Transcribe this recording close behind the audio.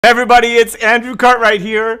Everybody, it's Andrew Cartwright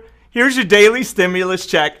here. Here's your daily stimulus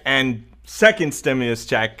check and second stimulus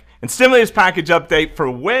check and stimulus package update for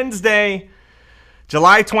Wednesday,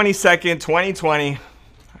 July 22nd, 2020.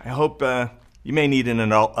 I hope you may need an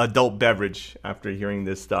adult beverage after hearing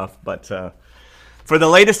this stuff, but for the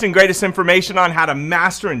latest and greatest information on how to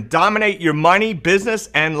master and dominate your money, business,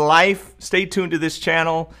 and life, stay tuned to this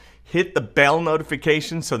channel. Hit the bell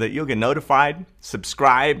notification so that you'll get notified.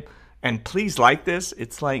 Subscribe. And please like this.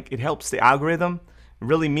 It's like it helps the algorithm. It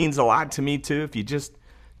really means a lot to me too. If you just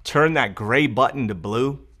turn that gray button to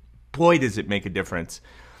blue, boy, does it make a difference.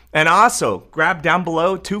 And also, grab down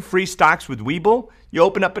below 2 free stocks with Webull. You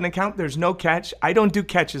open up an account, there's no catch. I don't do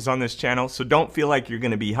catches on this channel, so don't feel like you're going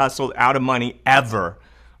to be hustled out of money ever,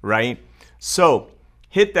 right? So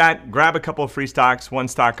hit that, grab a couple of free stocks, 1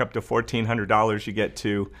 stock up to $1,400 you get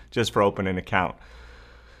to just for opening an account.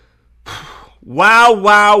 Wow.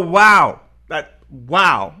 Wow.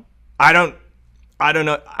 I don't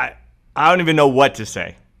know. I don't even know what to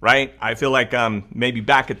say, right? I feel like I'm maybe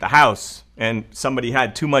back at the house and somebody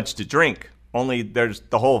had too much to drink. Only there's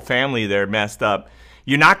the whole family there messed up.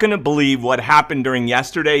 You're not going to believe what happened during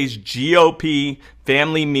yesterday's GOP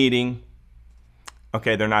family meeting.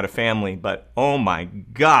 Okay, they're not a family, but oh my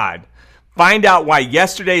God. Find out why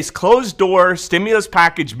yesterday's closed-door stimulus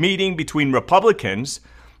package meeting between Republicans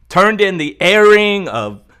turned in the airing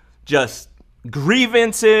of just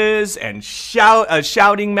grievances and a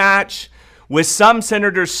shouting match with some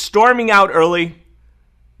senators storming out early.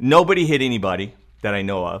 Nobody hit anybody that I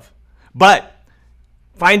know of. But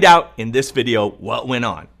find out in this video what went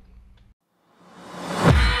on.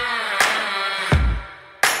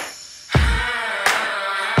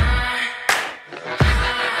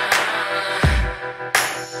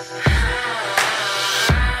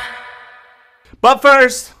 But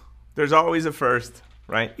first, there's always a first,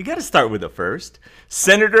 right? You got to start with a first.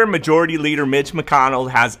 Senator Majority Leader Mitch McConnell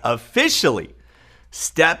has officially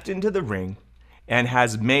stepped into the ring and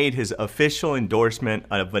has made his official endorsement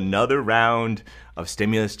of another round of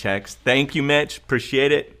stimulus checks. Thank you, Mitch.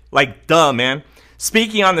 Appreciate it. Like, duh, man.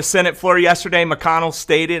 Speaking on the Senate floor yesterday, McConnell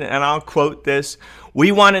stated, and I'll quote this,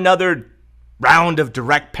 "We want another round of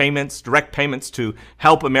direct payments to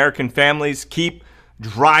help American families keep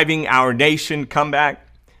driving our nation comeback."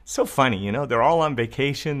 So funny, you know, they're all on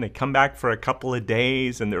vacation. They come back for a couple of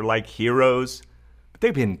days and they're like heroes. But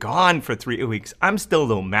they've been gone for 3 weeks. I'm still a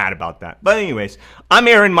little mad about that. But anyways, I'm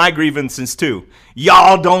airing my grievances too.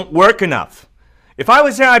 Y'all don't work enough. If I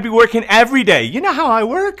was there, I'd be working every day. You know how I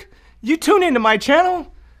work? You tune into my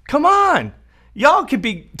channel? Come on. Y'all could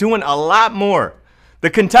be doing a lot more. The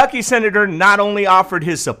Kentucky senator not only offered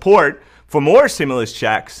his support for more stimulus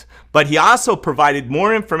checks, but he also provided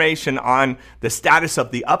more information on the status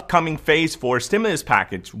of the upcoming Phase 4 stimulus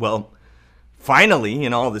package. Well, finally,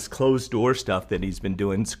 in all this closed-door stuff that he's been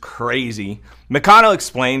doing, it's crazy. McConnell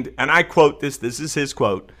explained, and I quote this is his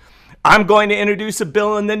quote, "I'm going to introduce a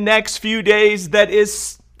bill in the next few days that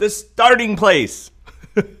is the starting place."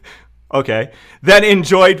 Okay. That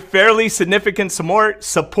enjoyed fairly significant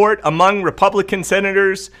support among Republican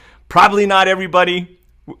senators. Probably not everybody.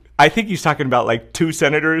 I think he's talking about like 2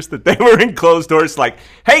 senators that they were in closed doors like,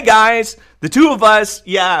 "Hey guys, the 2 of us,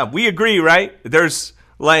 yeah, we agree, right?" There's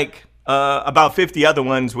like about 50 other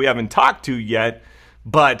ones we haven't talked to yet,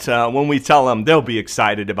 but when we tell them, they'll be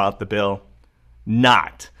excited about the bill.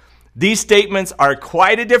 Not. These statements are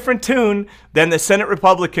quite a different tune than the Senate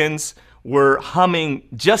Republicans were humming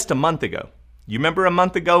just a month ago. You remember a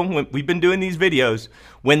month ago when we've been doing these videos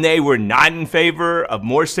when they were not in favor of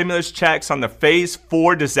more stimulus checks on the Phase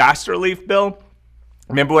 4 disaster relief bill?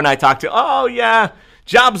 Remember when I talked to, oh yeah,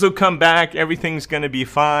 jobs will come back, everything's going to be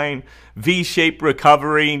fine, V-shaped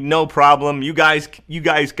recovery, no problem. You guys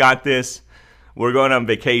got this. We're going on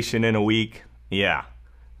vacation in a week. Yeah.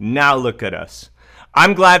 Now look at us.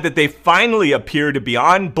 I'm glad that they finally appear to be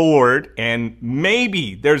on board, and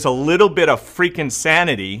maybe there's a little bit of freaking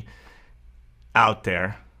sanity out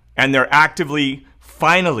there, and they're actively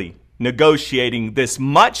finally negotiating this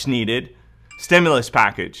much needed stimulus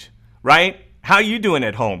package, right? How you doing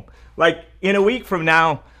at home? Like in a week from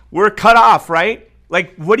now, we're cut off, right?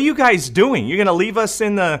 Like, what are you guys doing? You're gonna leave us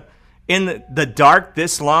in the dark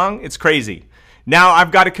this long? It's crazy. Now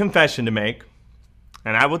I've got a confession to make,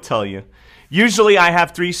 and I will tell you. Usually I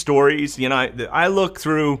have 3 stories. You know, I look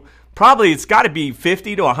through, probably it's got to be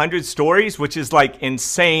 50 to 100 stories, which is like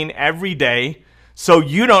insane every day. So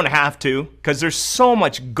you don't have to, because there's so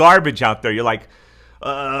much garbage out there. You're like,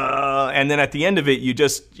 and then at the end of it, you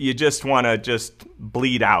just want to just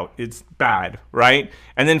bleed out. It's bad, right?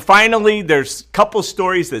 And then finally, there's a couple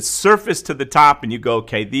stories that surface to the top, and you go,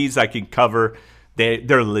 okay, these I can cover.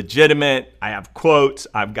 They're legitimate. I have quotes.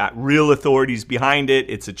 I've got real authorities behind it.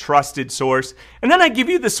 It's a trusted source. And then I give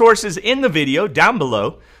you the sources in the video down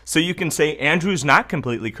below so you can say Andrew's not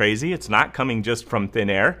completely crazy. It's not coming just from thin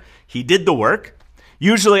air. He did the work.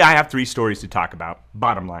 Usually I have 3 stories to talk about,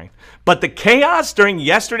 bottom line. But the chaos during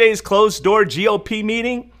yesterday's closed-door GOP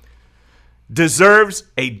meeting deserves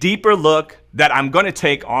a deeper look that I'm going to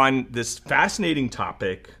take on this fascinating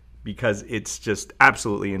topic because it's just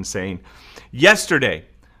absolutely insane. Yesterday,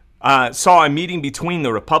 saw a meeting between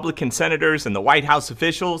the Republican senators and the White House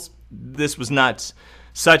officials. This was nuts.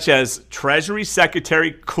 Such as Treasury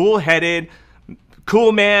Secretary, cool-headed,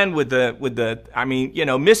 cool man with the, I mean, you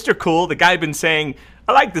know, Mr. Cool, the guy I've been saying,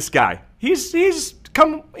 I like this guy. He's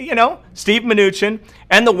come, you know, Steve Mnuchin,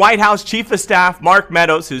 and the White House Chief of Staff, Mark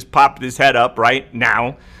Meadows, who's popped his head up right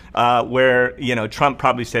now, where, you know, Trump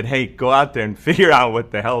probably said, hey, go out there and figure out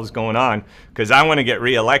what the hell is going on because I want to get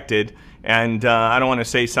reelected. And I don't want to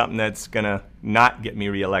say something that's going to not get me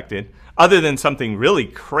reelected, other than something really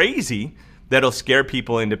crazy that'll scare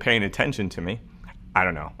people into paying attention to me. I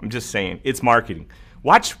don't know. I'm just saying. It's marketing.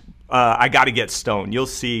 Watch I Gotta Get Stoned. You'll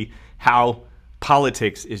see how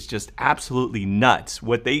politics is just absolutely nuts.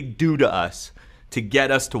 What they do to us to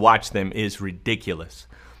get us to watch them is ridiculous.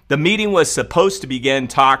 The meeting was supposed to begin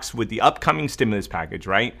talks with the upcoming stimulus package,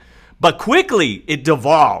 right? But quickly, it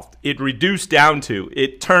devolved. It reduced down to,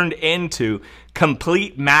 it turned into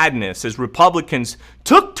complete madness as Republicans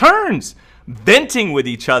took turns venting with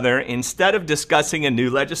each other instead of discussing a new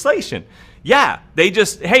legislation. Yeah, they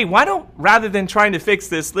just, hey, why don't, rather than trying to fix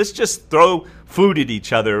this, let's just throw food at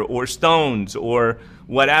each other or stones or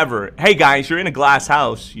whatever. Hey, guys, you're in a glass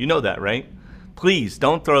house. You know that, right? Please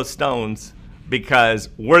don't throw stones because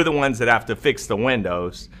we're the ones that have to fix the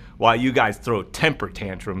windows while you guys throw temper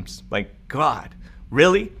tantrums. Like, God,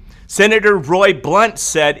 really? Senator Roy Blunt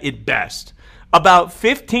said it best. About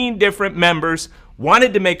 15 different members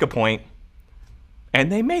wanted to make a point,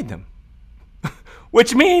 and they made them.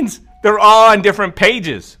 Which means they're all on different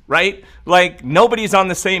pages, right? Like, nobody's on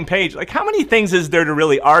the same page. Like, how many things is there to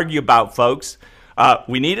really argue about, folks?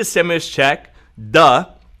 We need a stimulus check, duh,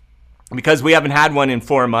 because we haven't had one in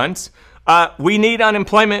 4 months. We need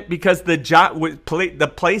unemployment because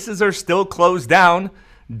the places are still closed down,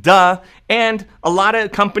 duh. And a lot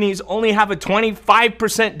of companies only have a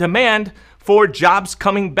 25% demand for jobs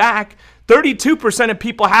coming back. 32% of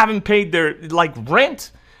people haven't paid their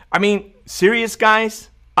rent. I mean, serious guys?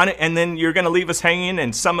 And then you're going to leave us hanging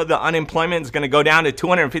and some of the unemployment is going to go down to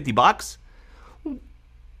 $250?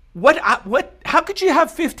 How could you have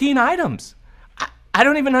 15 items? I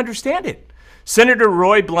don't even understand it. Senator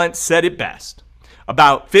Roy Blunt said it best.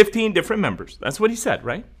 About 15 different members. That's what he said,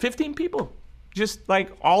 right? 15 people. Just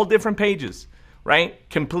like all different pages, right?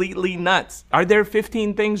 Completely nuts. Are there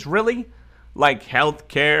 15 things really? Like health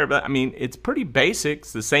care? But I mean, it's pretty basic.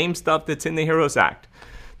 It's the same stuff that's in the HEROES Act.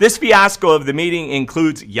 This fiasco of the meeting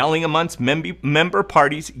includes yelling amongst member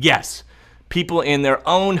parties. Yes, people in their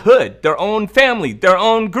own hood, their own family, their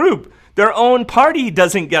own group, their own party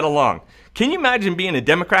doesn't get along. Can you imagine being a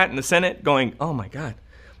Democrat in the Senate going, oh my God,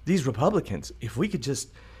 these Republicans, if we could just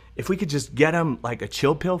get them like a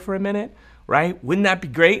chill pill for a minute, right? Wouldn't that be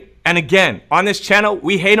great? And again, on this channel,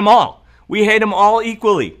 we hate them all. We hate them all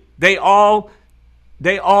equally. They all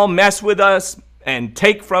mess with us and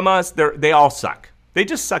take from us. They all suck. They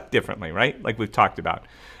just suck differently, right? Like we've talked about.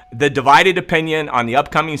 The divided opinion on the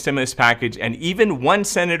upcoming stimulus package and even one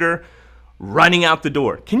senator running out the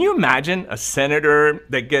door. Can you imagine a senator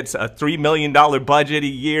that gets a $3 million budget a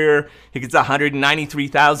year, he gets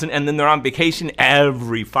 $193,000, and then they're on vacation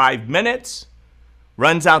every 5 minutes,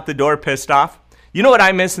 runs out the door pissed off? You know what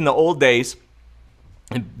I miss in the old days?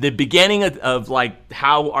 The beginning of like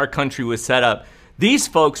how our country was set up, these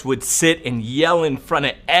folks would sit and yell in front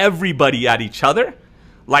of everybody at each other,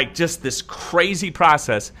 like just this crazy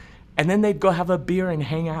process, and then they'd go have a beer and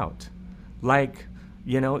hang out. Like,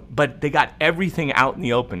 you know, but they got everything out in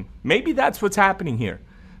the open. Maybe that's what's happening here.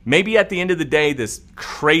 Maybe at the end of the day, this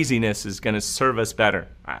craziness is going to serve us better.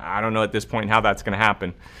 I don't know at this point how that's going to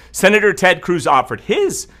happen. Senator Ted Cruz offered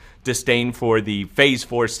his disdain for the Phase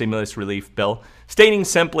 4 stimulus relief bill, stating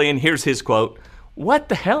simply, and here's his quote, "What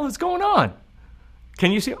the hell is going on?"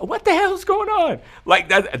 Can you see? What the hell is going on? Like,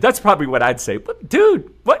 that's probably what I'd say. But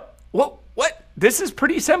dude, what? This is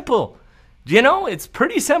pretty simple. You know, it's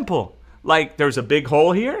pretty simple. Like, there's a big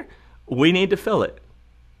hole here. We need to fill it.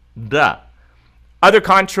 Duh. Other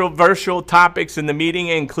controversial topics in the meeting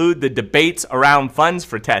include the debates around funds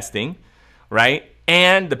for testing, right?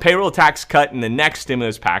 And the payroll tax cut in the next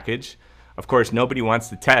stimulus package. Of course, nobody wants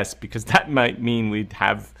to test because that might mean we'd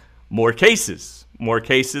have more cases, more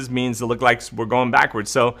cases means it looks like we're going backwards.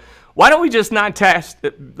 So why don't we just not test?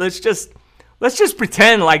 Let's just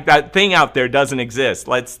pretend like that thing out there doesn't exist.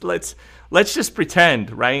 Let's just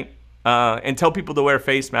pretend, right? And tell people to wear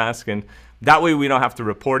face masks, and that way we don't have to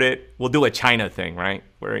report it. We'll do a China thing, right?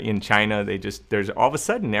 Where in China there's all of a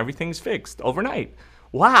sudden everything's fixed overnight.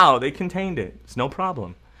 Wow, they contained it. It's no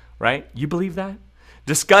problem, right? You believe that?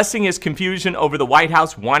 Discussing his confusion over the White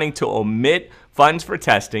House wanting to omit funds for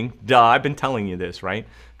testing. Duh, I've been telling you this, right?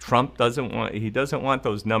 Trump doesn't want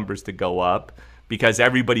those numbers to go up because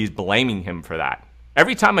everybody's blaming him for that.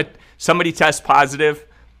 Every time somebody tests positive,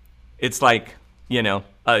 it's like, you know,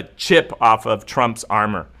 a chip off of Trump's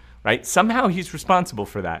armor, right? Somehow he's responsible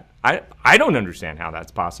for that. I don't understand how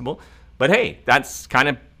that's possible, but hey, that's kind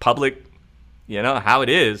of public, you know, how it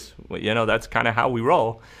is. You know, that's kind of how we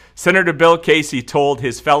roll. Senator Bill Casey told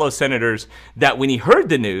his fellow senators that when he heard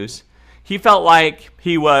the news, he felt like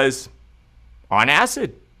he was on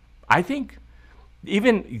acid. I think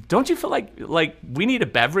even, don't you feel like we need a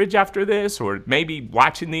beverage after this, or maybe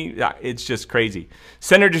watching it's just crazy.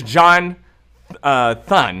 Senator John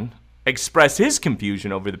Thune expressed his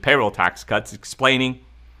confusion over the payroll tax cuts, explaining,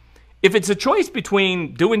 if it's a choice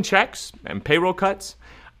between doing checks and payroll cuts,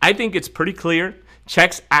 I think it's pretty clear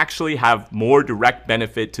checks actually have more direct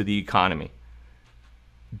benefit to the economy.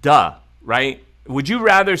 Duh, right? Would you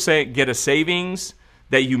rather get a savings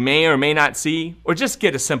that you may or may not see, or just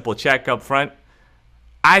get a simple check up front?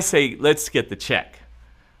 I say let's get the check,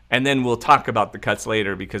 and then we'll talk about the cuts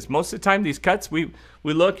later, because most of the time these cuts, we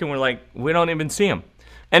look and we're like, we don't even see them.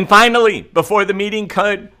 And finally, before the meeting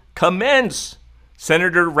could commence,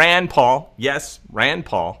 Senator Rand Paul, yes, Rand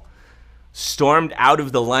Paul, stormed out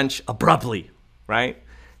of the lunch abruptly, right?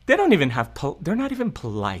 They're not even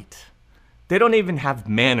polite. They don't even have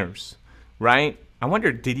manners, right? I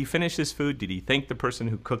wonder, did he finish his food? Did he thank the person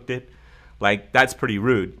who cooked it? Like, that's pretty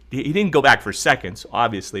rude. He didn't go back for seconds,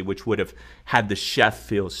 obviously, which would have had the chef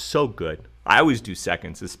feel so good. I always do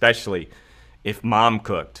seconds, especially if mom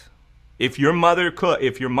cooked. If your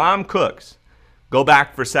mom cooks, go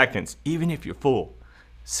back for seconds, even if you're full.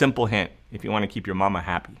 Simple hint, if you want to keep your mama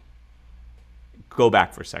happy. Go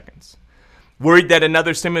back for seconds. Worried that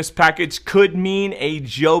another stimulus package could mean a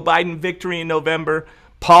Joe Biden victory in November,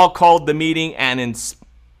 Paul called the meeting an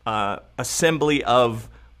assembly of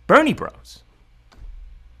Bernie bros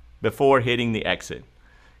before hitting the exit.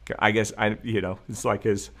 I guess, it's like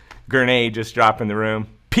his grenade just dropped in the room.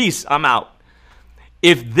 Peace, I'm out.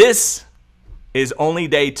 If this is only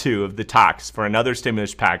day 2 of the talks for another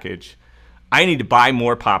stimulus package, I need to buy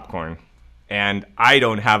more popcorn, and I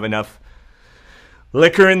don't have enough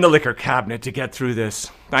liquor in the liquor cabinet to get through this.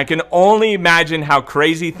 I can only imagine how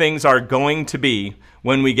crazy things are going to be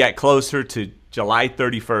when we get closer to July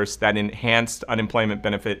 31st, that enhanced unemployment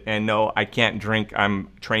benefit. And no, I can't drink. I'm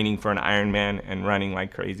training for an Ironman and running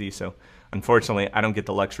like crazy. So unfortunately, I don't get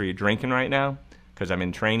the luxury of drinking right now because I'm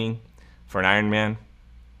in training for an Ironman.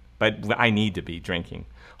 But I need to be drinking.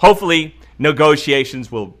 Hopefully,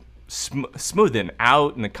 negotiations will smoothen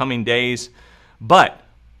out in the coming days. But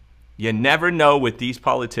you never know with these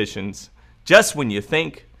politicians. Just when you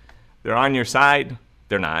think they're on your side,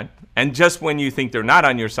 they're not. And just when you think they're not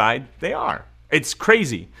on your side, they are. It's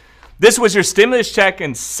crazy. This was your stimulus check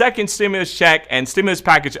and second stimulus check and stimulus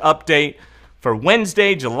package update for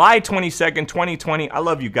Wednesday, July 22nd, 2020. I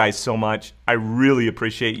love you guys so much. I really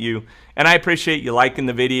appreciate you. And I appreciate you liking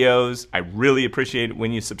the videos. I really appreciate it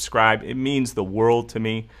when you subscribe. It means the world to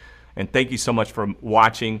me. And thank you so much for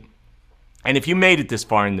watching. And if you made it this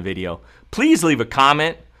far in the video, please leave a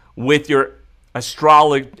comment with your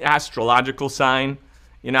astrological sign.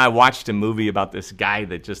 You know, I watched a movie about this guy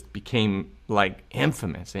that just became like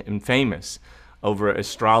infamous and famous over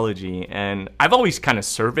astrology. And I've always kind of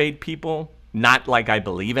surveyed people, not like I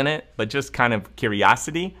believe in it, but just kind of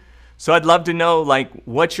curiosity. So I'd love to know, like,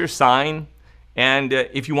 what's your sign? And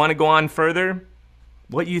if you want to go on further,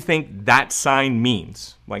 what do you think that sign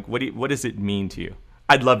means? Like, what does it mean to you?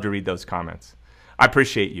 I'd love to read those comments. I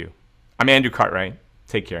appreciate you. I'm Andrew Cartwright.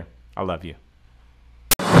 Take care. I love you.